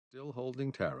Still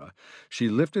holding Tara, she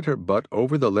lifted her butt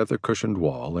over the leather-cushioned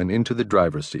wall and into the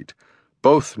driver's seat,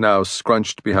 both now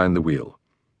scrunched behind the wheel.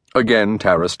 Again,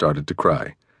 Tara started to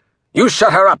cry. "You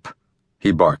shut her up!"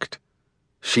 he barked.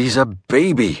 "She's a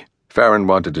baby," Farron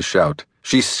wanted to shout.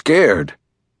 "She's scared."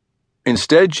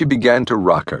 Instead, she began to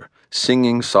rock her,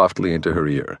 singing softly into her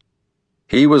ear.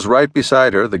 He was right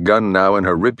beside her, the gun now in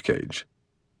her ribcage.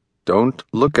 "Don't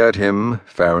look at him,"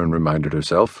 Farron reminded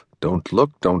herself. "Don't look,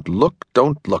 don't look,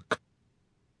 don't look."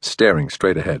 Staring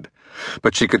straight ahead,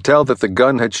 but she could tell that the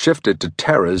gun had shifted to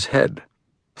Tara's head.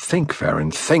 "Think, Farron,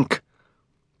 think."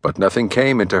 But nothing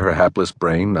came into her hapless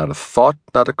brain, not a thought,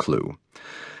 not a clue.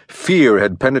 Fear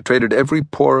had penetrated every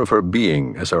pore of her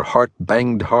being as her heart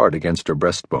banged hard against her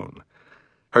breastbone.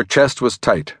 Her chest was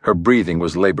tight, her breathing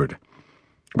was labored.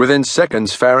 Within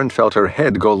seconds, Farron felt her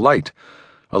head go light,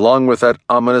 along with that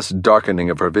ominous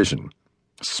darkening of her vision.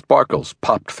 Sparkles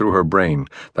popped through her brain,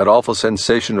 that awful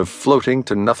sensation of floating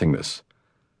to nothingness.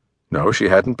 No, she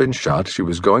hadn't been shot. She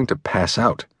was going to pass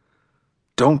out.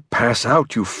 "Don't pass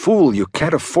out, you fool! You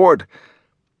can't afford—"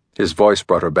 His voice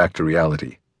brought her back to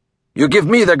reality. "You give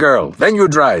me the girl, then you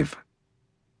drive."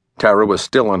 Tara was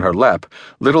still on her lap,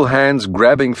 little hands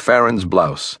grabbing Farron's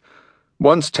blouse.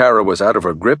 Once Tara was out of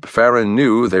her grip, Farron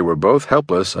knew they were both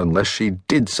helpless unless she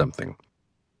did something.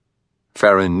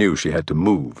 Farron knew she had to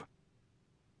move.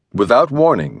 Without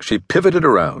warning, she pivoted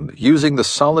around, using the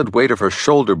solid weight of her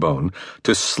shoulder bone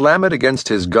to slam it against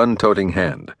his gun-toting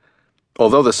hand.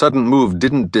 Although the sudden move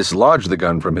didn't dislodge the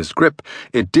gun from his grip,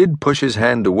 it did push his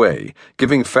hand away,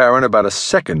 giving Farron about a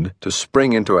second to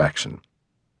spring into action.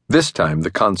 This time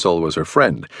the console was her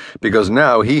friend, because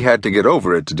now he had to get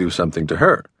over it to do something to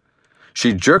her.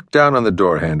 She jerked down on the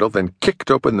door handle, then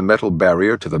kicked open the metal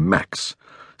barrier to the max.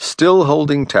 Still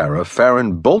holding Tara,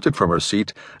 Farron bolted from her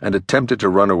seat and attempted to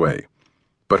run away.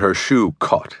 But her shoe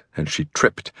caught, and she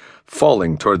tripped,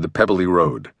 falling toward the pebbly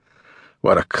road.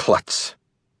 What a klutz!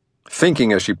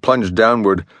 Thinking as she plunged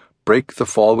downward, break the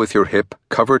fall with your hip,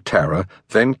 cover Tara,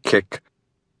 then kick.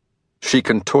 She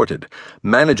contorted,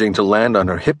 managing to land on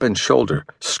her hip and shoulder,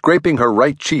 scraping her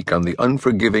right cheek on the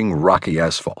unforgiving, rocky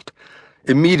asphalt.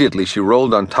 Immediately she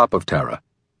rolled on top of Tara.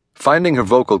 Finding her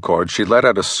vocal cords, she let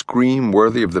out a scream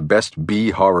worthy of the best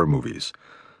B horror movies.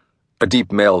 A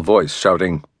deep male voice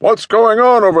shouting, "What's going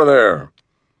on over there?"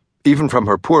 Even from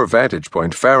her poor vantage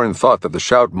point, Farron thought that the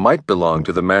shout might belong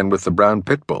to the man with the brown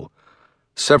pit bull.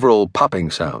 Several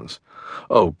popping sounds.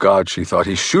 "Oh God," she thought,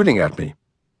 "he's shooting at me."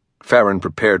 Farron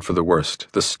prepared for the worst,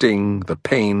 the sting, the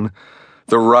pain,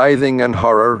 the writhing and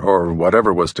horror, or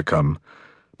whatever was to come,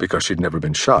 because she'd never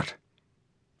been shot.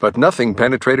 But nothing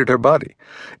penetrated her body.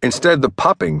 Instead, the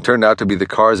popping turned out to be the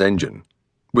car's engine.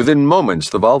 Within moments,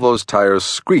 the Volvo's tires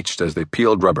screeched as they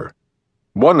peeled rubber.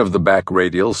 One of the back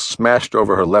radials smashed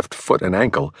over her left foot and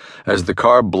ankle as the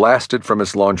car blasted from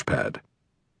its launch pad.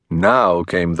 Now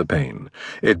came the pain.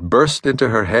 It burst into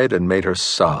her head and made her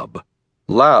sob.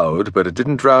 Loud, but it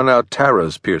didn't drown out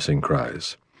Tara's piercing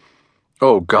cries.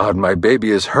 "Oh God, my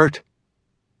baby is hurt."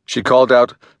 She called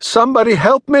out, "Somebody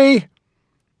help me!"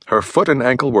 Her foot and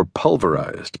ankle were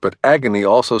pulverized, but agony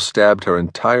also stabbed her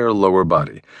entire lower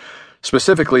body,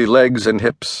 specifically legs and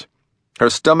hips. Her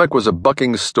stomach was a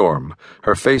bucking storm.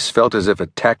 Her face felt as if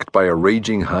attacked by a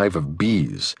raging hive of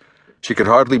bees. She could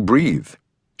hardly breathe.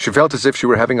 She felt as if she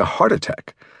were having a heart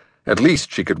attack. At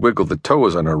least she could wiggle the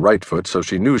toes on her right foot, so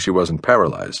she knew she wasn't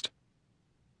paralyzed.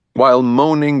 While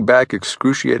moaning back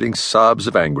excruciating sobs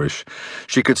of anguish,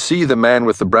 she could see the man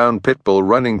with the brown pit bull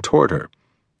running toward her.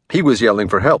 He was yelling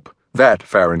for help. That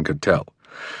Farron could tell.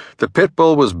 The pit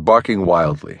bull was barking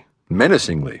wildly,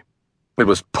 menacingly. It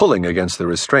was pulling against the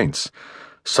restraints.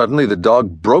 Suddenly the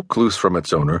dog broke loose from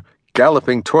its owner,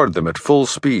 galloping toward them at full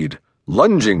speed,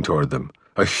 lunging toward them,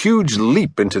 a huge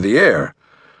leap into the air.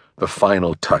 The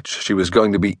final touch. She was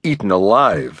going to be eaten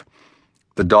alive.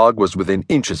 The dog was within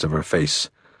inches of her face.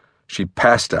 She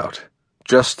passed out,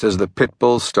 just as the pit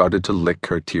bull started to lick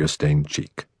her tear-stained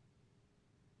cheek.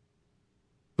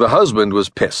 The husband was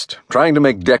pissed, trying to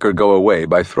make Decker go away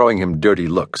by throwing him dirty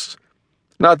looks.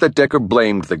 Not that Decker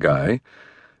blamed the guy,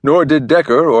 nor did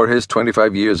Decker or his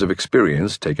 25 years of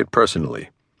experience take it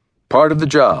personally. Part of the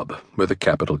job, with a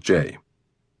capital J.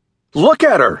 "Look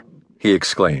at her!" he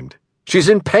exclaimed. "She's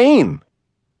in pain."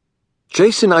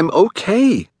 "Jason, I'm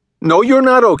okay." "No, you're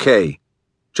not okay,"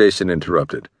 Jason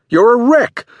interrupted. "You're a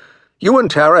wreck. You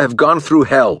and Tara have gone through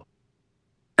hell."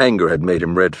 Anger had made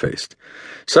him red-faced.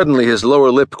 Suddenly his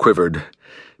lower lip quivered.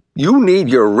 "You need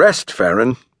your rest,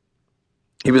 Farron."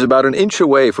 He was about an inch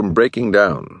away from breaking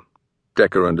down.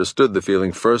 Decker understood the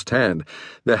feeling firsthand,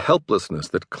 the helplessness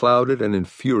that clouded and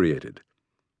infuriated.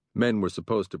 Men were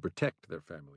supposed to protect their families.